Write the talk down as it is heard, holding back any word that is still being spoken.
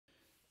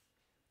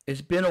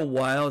it's been a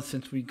while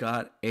since we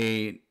got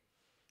an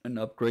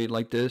upgrade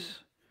like this.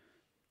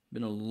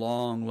 Been a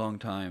long, long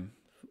time.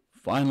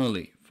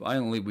 Finally,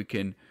 we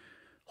can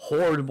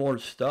hoard more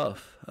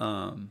stuff.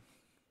 I've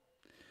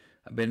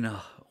been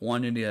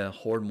wanting to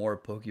hoard more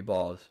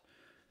Pokeballs,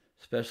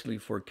 especially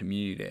for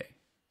Community Day.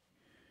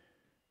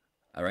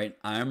 All right,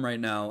 I'm right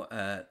now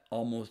at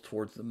almost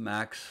towards the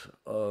max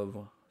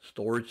of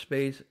storage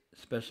space,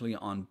 especially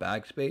on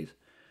bag space,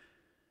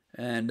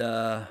 and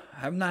I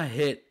have not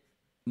hit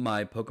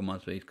my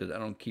Pokemon space because I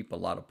don't keep a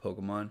lot of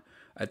Pokemon.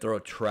 I throw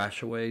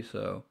trash away,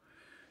 so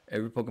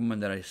every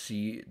Pokemon that I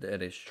see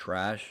that is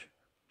trash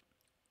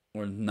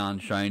or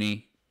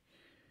non-shiny,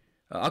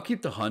 I'll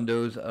keep the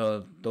Hundos.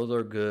 Those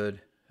are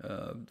good.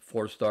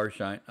 4-star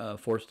shine,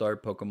 4-star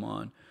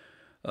Pokemon.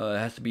 It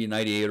has to be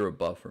 98 or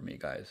above for me,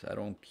 guys. I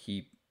don't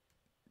keep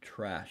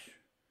trash.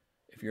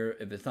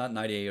 If it's not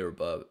 98 or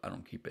above, I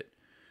don't keep it.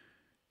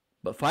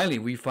 But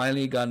we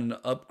finally got an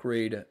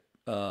upgrade.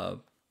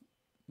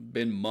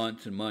 Been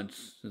months and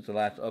months since the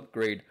last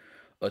upgrade.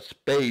 A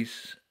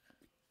space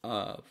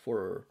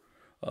for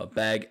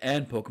bag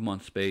and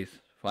Pokemon space.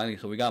 Finally,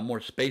 so we got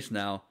more space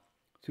now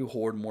to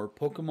hoard more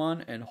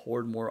Pokemon and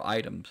hoard more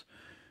items.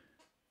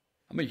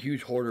 I'm a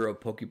huge hoarder of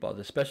Pokeballs,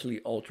 especially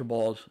Ultra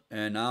Balls,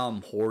 and now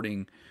I'm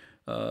hoarding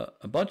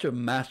a bunch of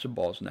Master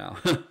Balls now.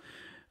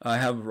 I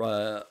have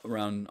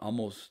around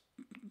almost.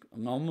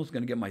 I'm almost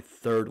gonna get my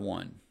third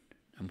one.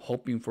 I'm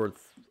hoping for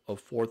a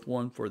fourth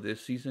one for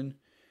this season.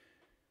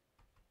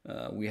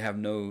 We have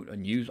no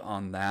news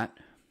on that.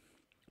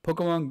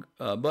 Pokemon,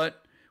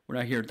 but we're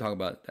not here to talk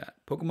about that.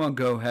 Pokemon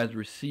Go has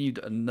received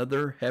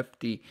another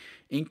hefty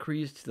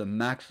increase to the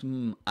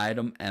maximum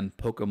item and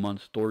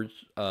Pokemon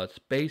storage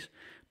space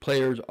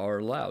players are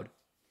allowed.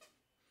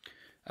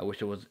 I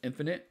wish it was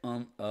infinite.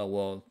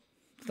 Well,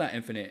 it's not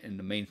infinite in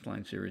the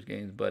mainline series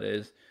games, but it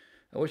is.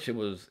 I wish it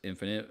was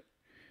infinite,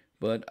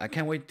 but I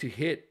can't wait to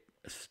hit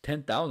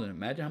 10,000.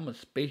 Imagine how much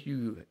space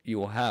you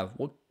will have.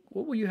 What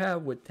will you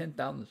have with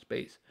 10,000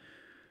 space?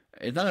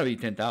 It's not gonna be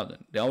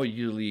 10,000. They always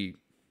usually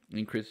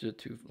increase it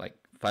to like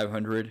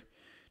 500.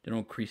 They don't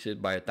increase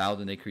it by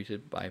 1,000. They increase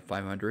it by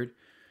 500.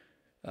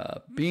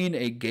 Being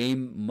a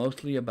game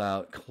mostly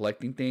about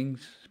collecting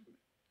things,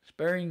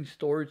 sparing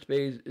storage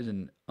space is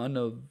an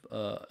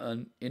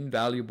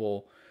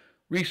invaluable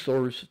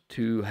resource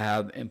to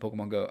have in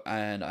Pokemon Go,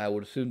 and I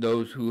would assume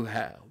those who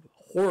have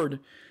hoard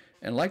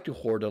and like to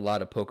hoard a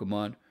lot of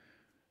Pokemon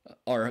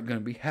are going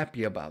to be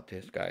happy about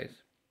this,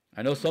 guys.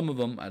 I know some of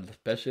them,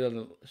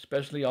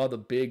 especially all the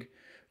big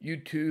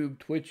YouTube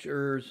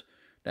Twitchers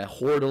that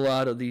hoard a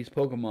lot of these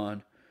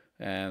Pokemon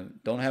and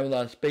don't have a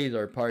lot of space,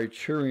 are probably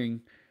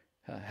cheering,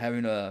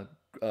 having a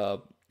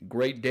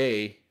great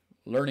day,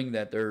 learning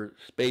that their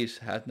space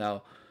has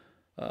now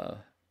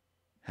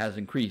has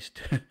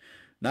increased.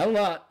 Not a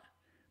lot,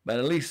 but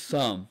at least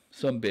some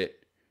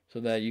bit, so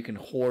that you can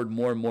hoard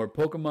more and more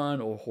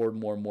Pokemon, or hoard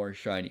more and more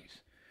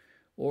shinies,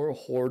 or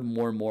hoard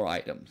more and more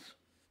items.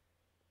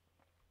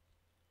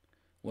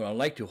 What I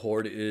like to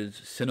hoard is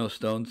Sinnoh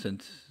Stones,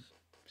 since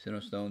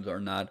Sinnoh Stones are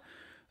not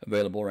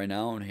available right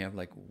now, and I have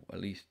like at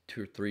least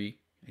 2 or 3,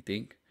 I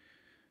think.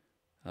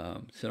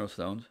 Sinnoh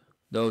Stones.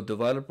 Though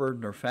developer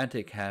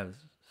Nerfantic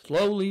has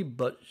slowly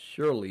but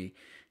surely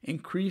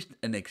increased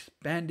and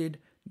expanded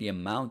the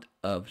amount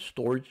of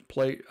storage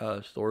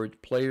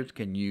players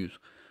can use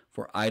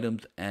for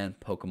items and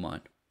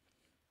Pokemon.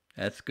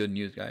 That's good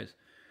news, guys.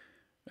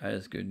 That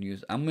is good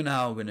news.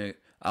 I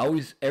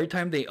always, every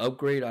time they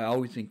upgrade, I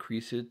always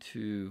increase it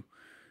to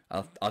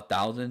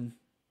 1,000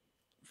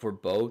 for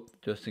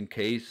both, just in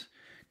case.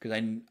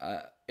 Because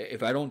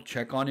if I don't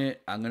check on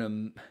it, I'm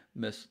gonna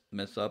mess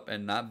up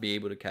and not be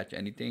able to catch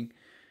anything.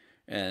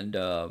 And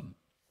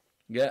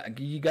yeah,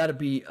 you gotta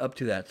be up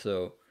to that.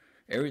 So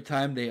every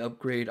time they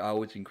upgrade, I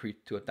always increase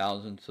to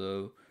 1,000.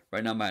 So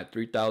right now I'm at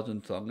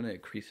 3,000, so I'm gonna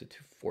increase it to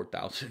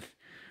 4,000.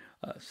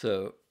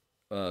 So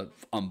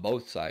on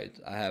both sides,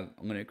 I'm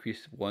gonna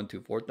increase one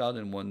to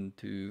 4,000, one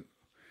to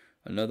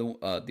another.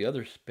 The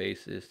other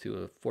space is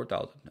to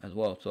 4,000 as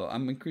well. So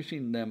I'm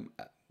increasing them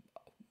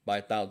by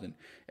 1,000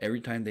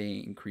 every time they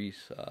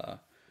increase the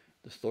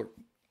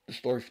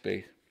storage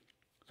space.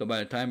 So by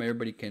the time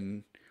everybody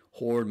can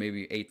hoard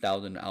maybe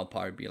 8,000, I'll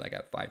probably be like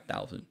at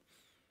 5,000.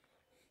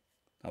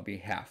 I'll be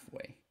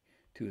halfway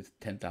to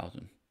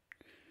 10,000.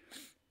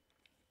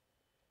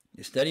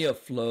 The steady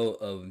flow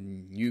of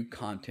new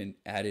content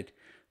added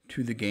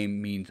to the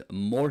game means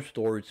more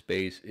storage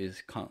space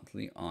is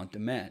constantly on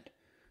demand.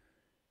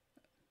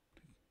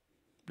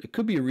 It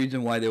could be a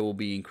reason why they will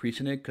be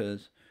increasing it,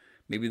 because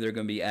maybe they're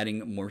going to be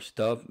adding more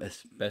stuff,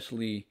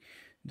 especially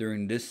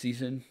during this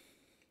season.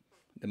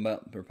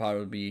 You're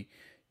probably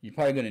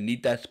going to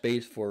need that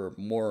space for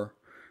more,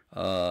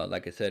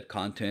 like I said,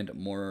 content,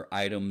 more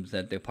items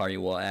that they probably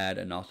will add,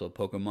 and also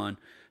Pokemon,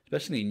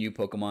 especially new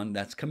Pokemon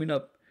that's coming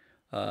up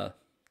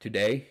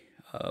today.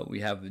 We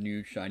have the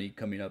new shiny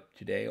coming up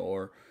today,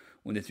 or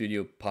when this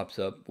video pops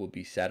up will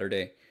be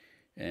Saturday,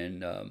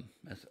 and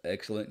that's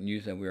excellent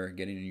news that we are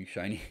getting a new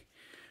shiny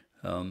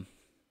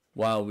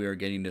while we are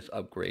getting this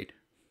upgrade.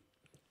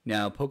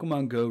 Now,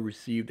 Pokemon Go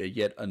received a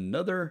yet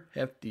another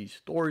hefty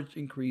storage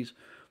increase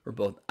for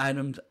both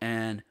items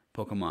and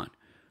Pokemon.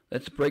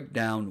 Let's break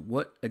down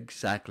what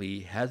exactly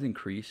has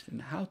increased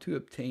and how to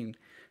obtain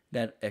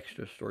that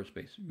extra storage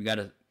space. We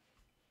gotta,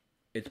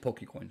 it's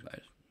Pokecoins,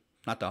 guys.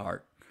 Not that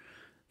hard.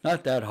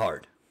 Not that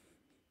hard.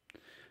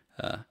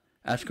 Uh,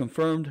 as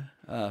confirmed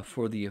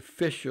for the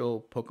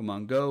official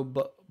Pokemon Go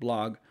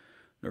blog,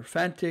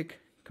 Nerfantic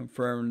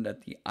confirmed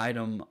that the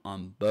item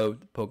on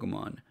both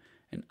Pokemon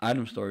and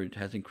item storage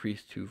has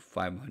increased to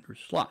 500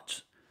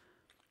 slots.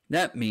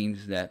 That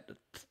means that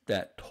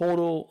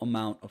total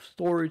amount of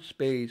storage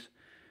space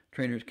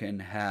trainers can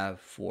have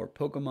for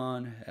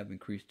Pokemon have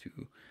increased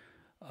to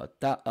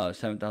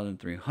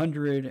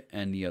 7,300,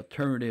 and the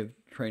alternative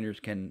trainers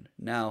can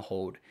now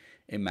hold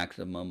a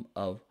maximum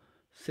of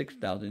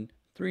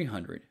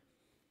 6,300.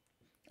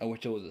 I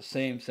wish it was the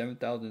same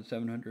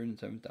 7,700 and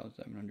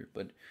 7,700,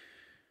 but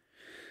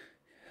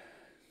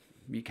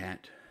you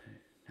can't.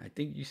 I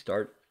think you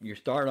start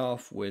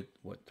off with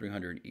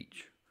 300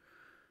 each.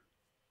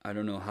 I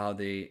don't know how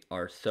they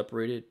are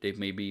separated. They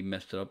maybe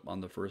messed it up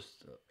on the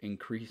first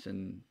increase,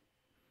 and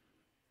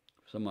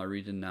for some odd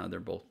reason now they're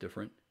both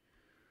different.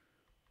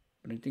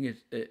 But I think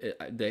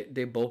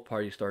they both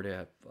parties started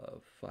at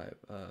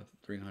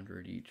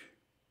 300 each,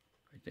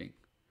 I think.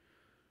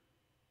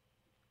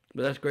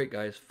 But that's great,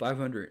 guys.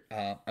 500.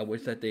 I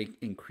wish that they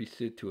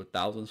increased it to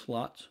 1,000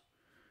 slots.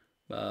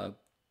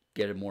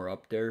 Get it more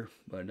up there,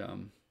 but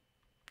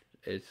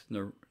it's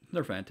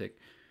Nerfantic.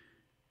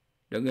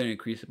 They're going to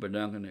increase it, but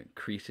they're not going to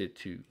increase it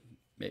to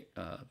make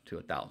to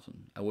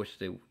 1,000. I wish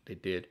they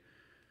did.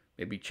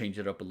 Maybe change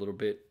it up a little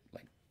bit.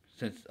 Like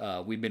since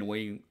we've been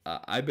waiting,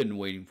 I've been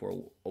waiting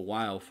for a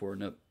while for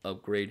an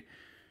upgrade,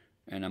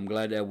 and I'm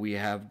glad that we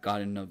have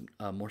gotten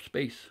more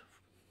space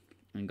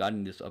and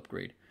gotten this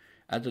upgrade.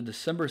 As of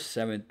December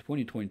 7th,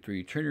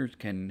 2023, trainers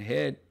can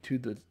head to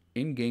the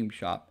in-game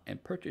shop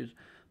and purchase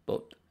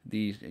both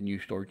these new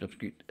storage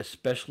upgrades,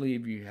 especially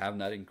if you have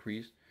not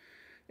increased.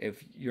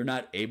 If you're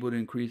not able to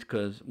increase,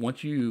 because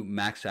once you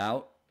max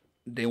out,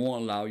 they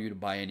won't allow you to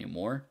buy any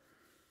more.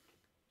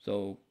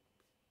 So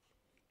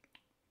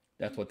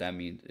that's what that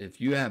means.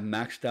 If you have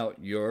maxed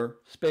out your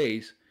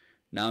space,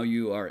 now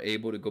you are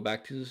able to go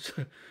back to this.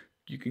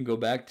 You can go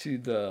back to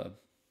the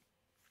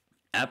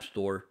app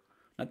store,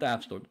 not the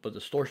app store, but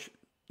the store,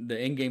 the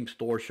in-game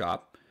store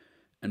shop,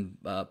 and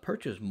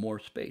purchase more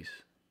space.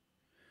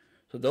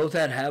 So those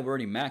that have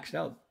already maxed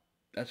out,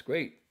 that's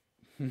great.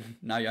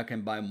 Now y'all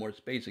can buy more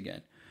space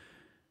again.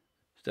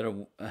 Instead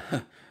of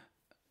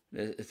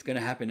it's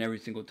gonna happen every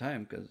single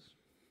time because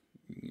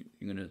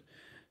you're gonna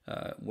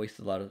waste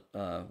a lot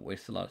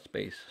of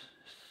space.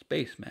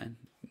 Space, man.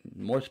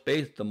 More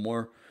space, the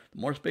more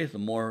space, the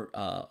more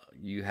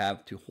you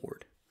have to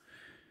hoard.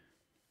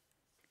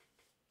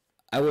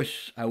 I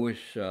wish I would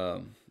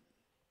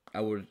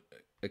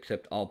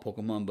accept all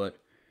Pokemon, but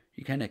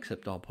you can't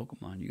accept all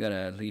Pokemon. You gotta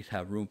at least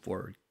have room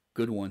for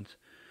good ones.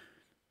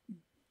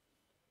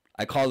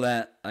 I call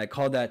that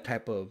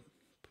type of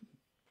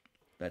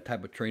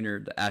trainer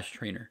the Ash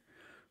trainer.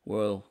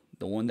 Well,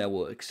 the one that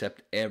will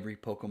accept every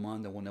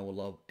Pokemon, the one that will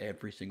love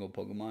every single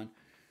Pokemon.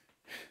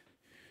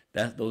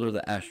 Those are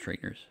the Ash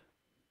trainers,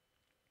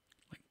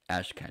 like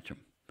Ash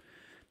Ketchum.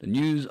 The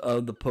news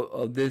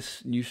of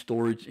this new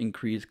storage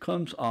increase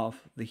comes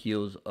off the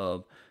heels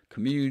of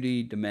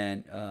community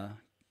demands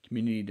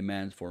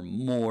for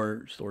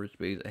more storage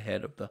space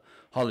ahead of the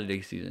holiday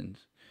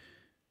seasons.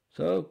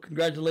 So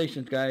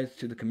congratulations, guys,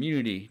 to the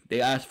community. They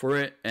asked for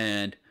it,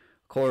 and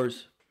of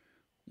course,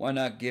 why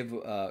not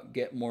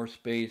get more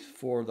space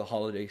for the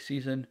holiday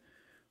season,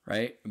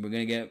 right? We're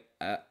gonna get.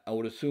 I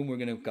would assume we're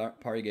gonna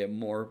probably get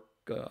more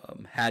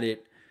hatted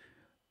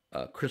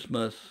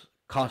Christmas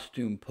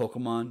costume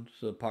Pokemon.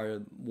 So part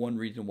of one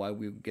reason why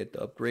we get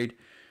the upgrade.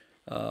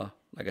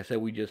 Like I said,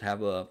 we just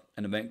have an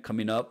event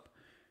coming up.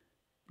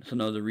 That's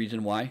another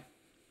reason why.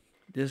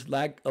 This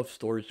lack of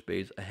storage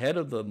space ahead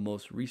of the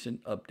most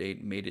recent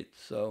update made it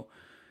so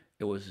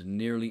it was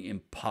nearly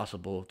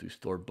impossible to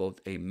store both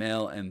a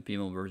male and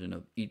female version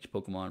of each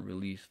Pokemon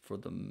released for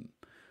the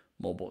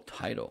mobile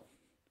title.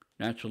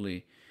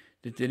 Naturally,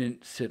 this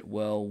didn't sit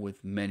well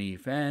with many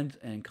fans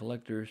and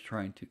collectors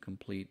trying to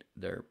complete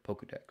their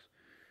Pokedex.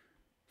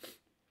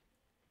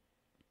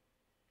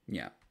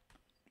 Yeah,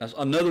 that's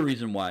another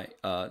reason why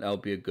that'll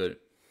be a good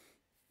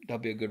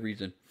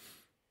reason.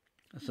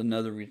 That's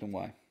another reason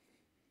why.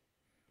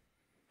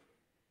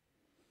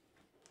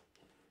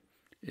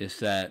 Is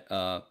that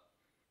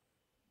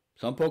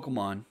some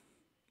Pokemon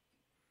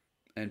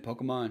and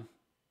Pokemon,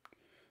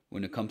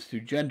 when it comes to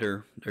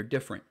gender, they're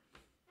different.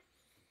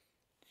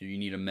 So you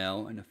need a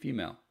male and a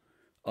female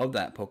of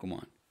that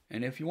Pokemon.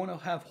 And if you want to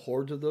have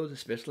hordes of those,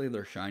 especially if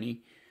they're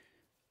shiny,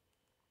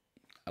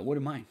 I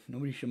wouldn't mind.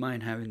 Nobody should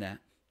mind having that.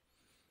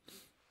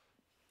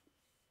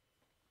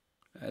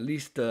 At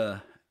least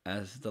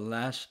as the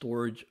last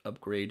storage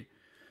upgrade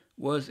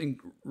was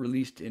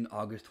released in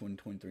August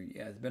 2023.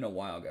 Yeah, it's been a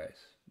while, guys.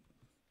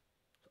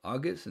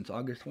 Since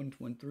August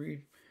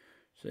 2023,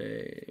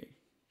 say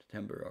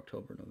September,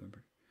 October,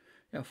 November.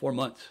 Yeah, 4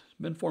 months. It's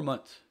been 4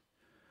 months.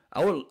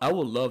 I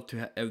would love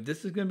to if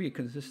this is gonna be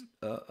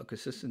a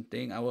consistent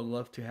thing. I would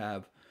love to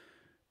have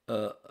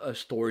a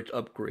storage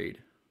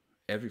upgrade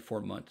every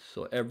 4 months.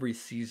 So every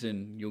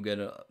season you'll get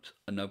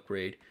an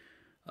upgrade.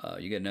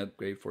 You get an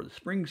upgrade for the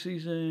spring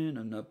season,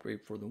 an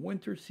upgrade for the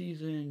winter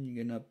season.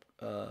 You get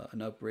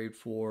an upgrade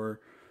for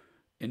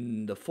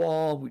in the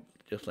fall,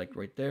 just like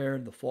right there,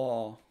 the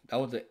fall. That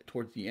was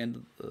towards the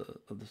end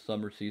of the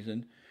summer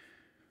season,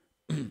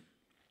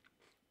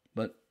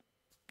 but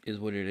is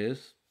what it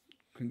is.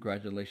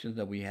 Congratulations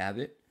that we have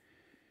it,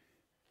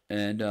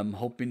 and I'm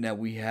hoping that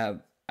we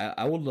have.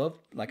 I would love,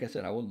 like I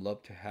said, I would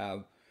love to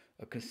have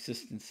a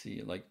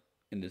consistency like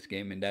in this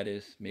game, and that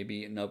is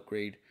maybe an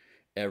upgrade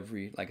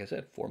every, like I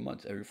said, 4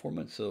 months, every 4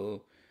 months.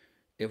 So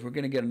if we're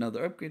gonna get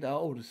another upgrade, I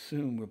would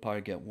assume we'll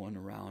probably get one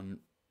around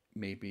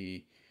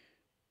maybe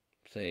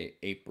say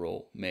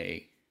April,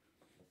 May,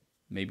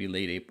 maybe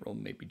late April,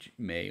 maybe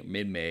May,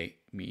 mid May,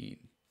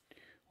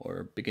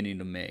 or beginning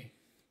of May,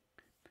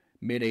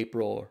 mid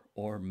April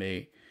or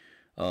May,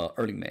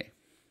 early May.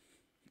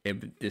 If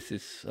this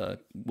is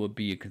will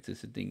be a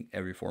consistent thing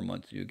every 4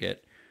 months, you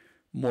get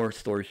more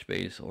storage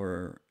space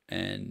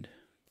and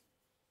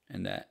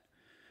that.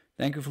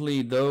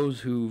 Thankfully,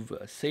 those who've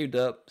saved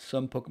up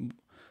some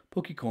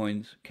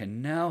Pokecoins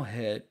can now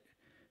head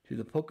to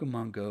the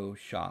Pokemon Go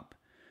shop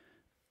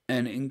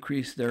and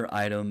increase their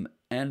item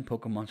and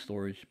Pokemon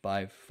storage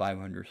by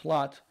 500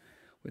 slots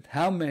with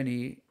how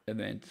many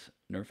events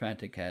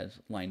Nerfantic has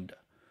lined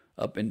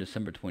up in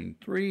December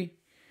 23.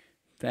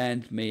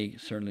 Fans may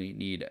certainly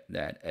need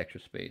that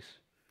extra space.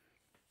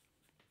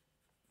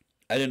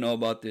 I didn't know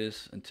about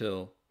this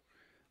until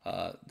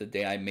the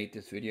day I made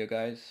this video,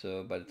 guys.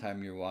 So by the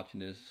time you're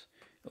watching this,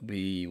 it'll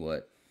be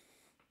what,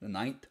 the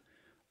 9th,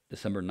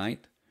 December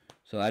 9th.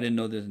 So I didn't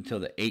know this until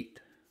the 8th.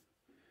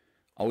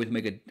 Always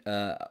make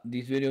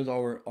these videos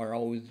are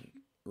always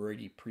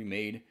already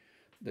pre-made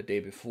the day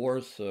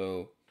before,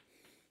 so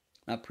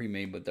not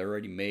pre-made, but they're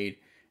already made,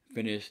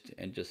 finished,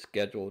 and just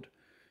scheduled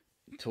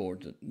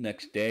towards the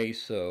next day.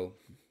 So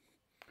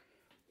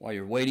while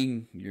you're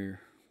waiting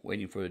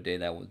for the day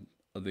that was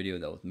a video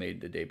that was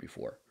made the day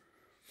before,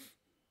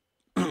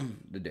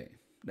 the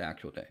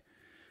actual day.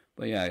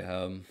 But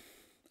yeah,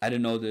 I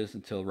didn't know this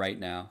until right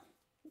now,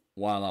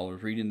 while I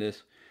was reading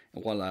this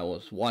and while I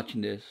was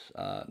watching this,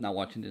 not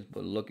watching this,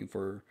 but looking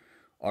for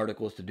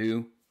articles to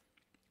do.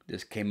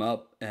 This came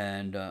up,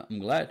 and I'm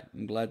glad.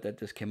 I'm glad that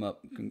this came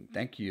up.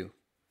 Thank you,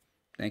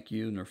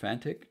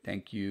 Nerfantic.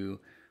 Thank you,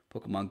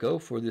 Pokemon Go,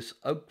 for this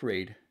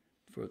upgrade.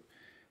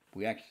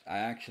 I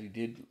actually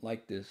did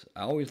like this.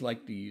 I always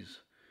like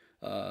these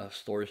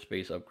storage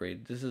space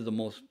upgrades. This is the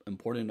most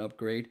important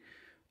upgrade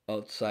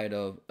outside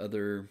of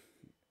other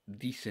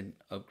decent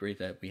upgrades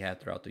that we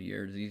had throughout the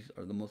years. These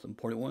are the most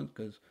important ones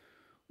because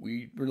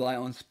we rely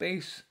on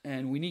space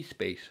and we need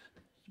space.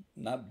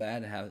 Not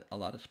bad to have a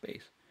lot of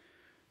space.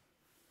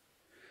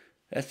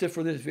 That's it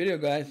for this video,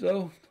 guys,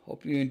 though.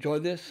 Hope you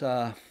enjoyed this.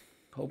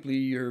 Hopefully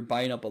you're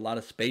buying up a lot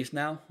of space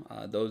now.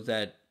 Those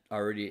that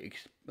already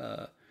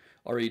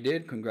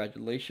did,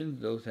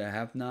 congratulations. Those that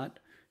have not,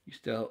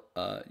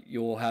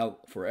 you will have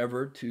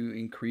forever to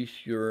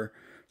increase your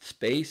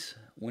space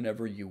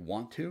whenever you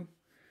want to.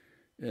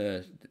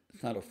 It's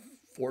not a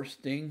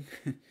forced thing.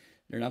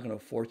 They're not going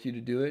to force you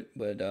to do it,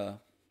 but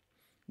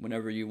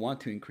whenever you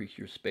want to increase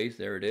your space,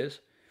 there it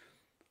is.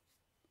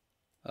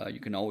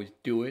 You can always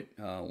do it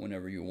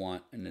whenever you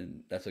want, and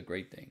then that's a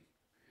great thing.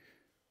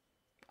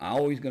 I'm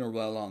always going to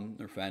rely on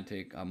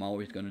Nerfantic. I'm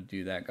always going to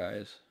do that,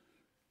 guys.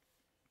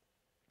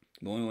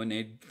 But when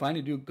they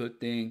finally do a good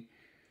thing,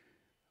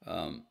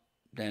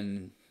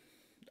 then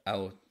I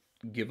will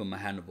give them a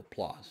hand of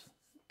applause.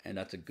 And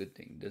that's a good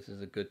thing. This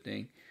is a good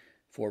thing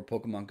for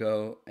Pokemon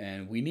Go,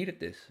 and we needed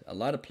this. A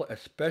lot of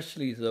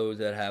especially those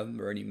that have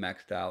already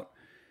maxed out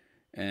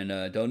and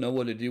don't know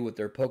what to do with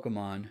their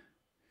Pokemon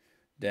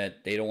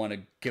that they don't want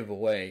to give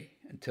away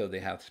until they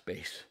have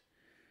space.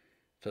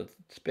 So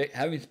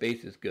having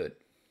space is good.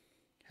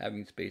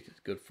 Having space is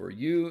good for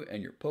you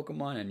and your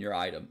Pokemon and your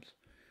items.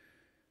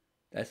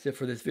 That's it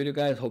for this video,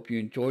 guys. Hope you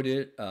enjoyed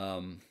it.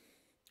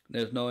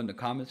 Let us know in the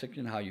comment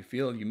section how you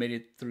feel. If you made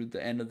it through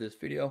the end of this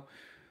video,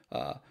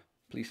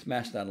 please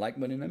smash that like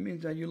button. That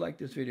means that you like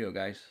this video,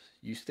 guys.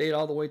 You stayed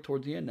all the way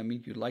towards the end. That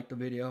means you liked the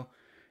video.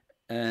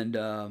 And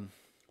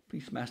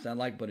please smash that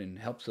like button.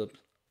 It helps us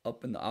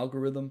up in the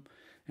algorithm.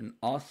 And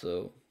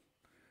also,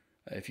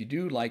 if you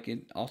do like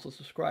it, also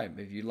subscribe.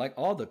 If you like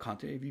all the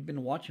content, if you've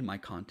been watching my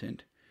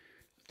content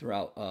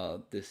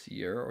throughout this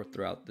year or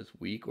throughout this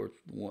week, or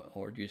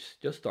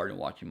just started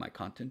watching my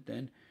content,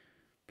 then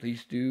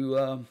please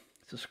do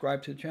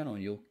subscribe to the channel.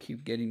 And you'll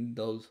keep getting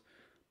those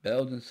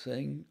bells and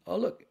saying, "Oh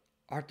look,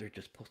 Arthur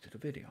just posted a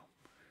video."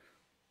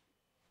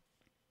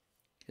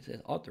 It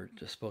says Arthur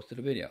just posted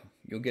a video.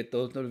 You'll get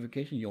those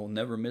notifications. You'll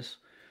never miss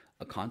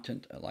a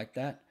content like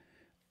that.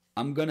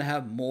 I'm gonna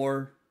have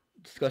more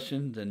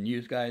discussions and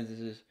news, guys.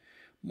 This is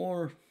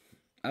more,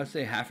 I would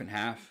say, half and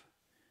half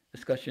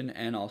discussion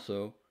and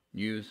also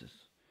news.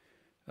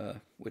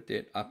 with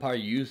it. I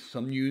probably use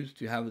some news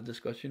to have a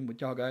discussion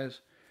with y'all guys.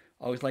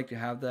 I always like to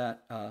have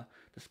that.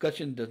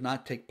 Discussion does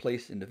not take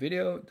place in the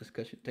video.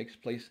 Discussion takes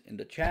place in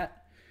the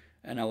chat.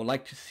 And I would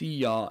like to see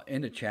y'all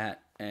in the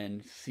chat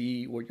and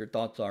see what your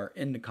thoughts are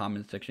in the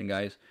comment section,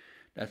 guys.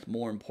 That's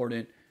more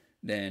important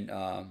than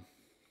I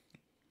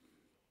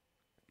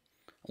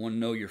want to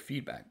know your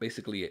feedback.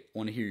 Basically, I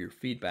want to hear your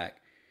feedback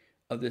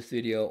of this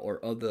video or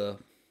of the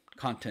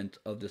content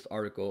of this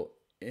article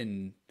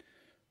in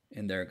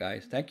there,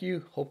 guys. Thank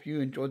you. Hope you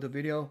enjoyed the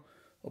video.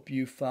 Hope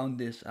you found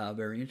this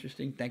very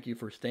interesting. Thank you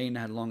for staying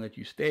as long as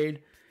you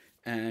stayed.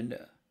 And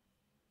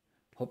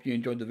hope you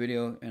enjoyed the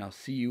video. And I'll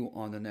see you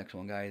on the next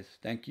one, guys.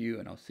 Thank you.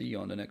 And I'll see you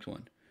on the next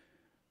one.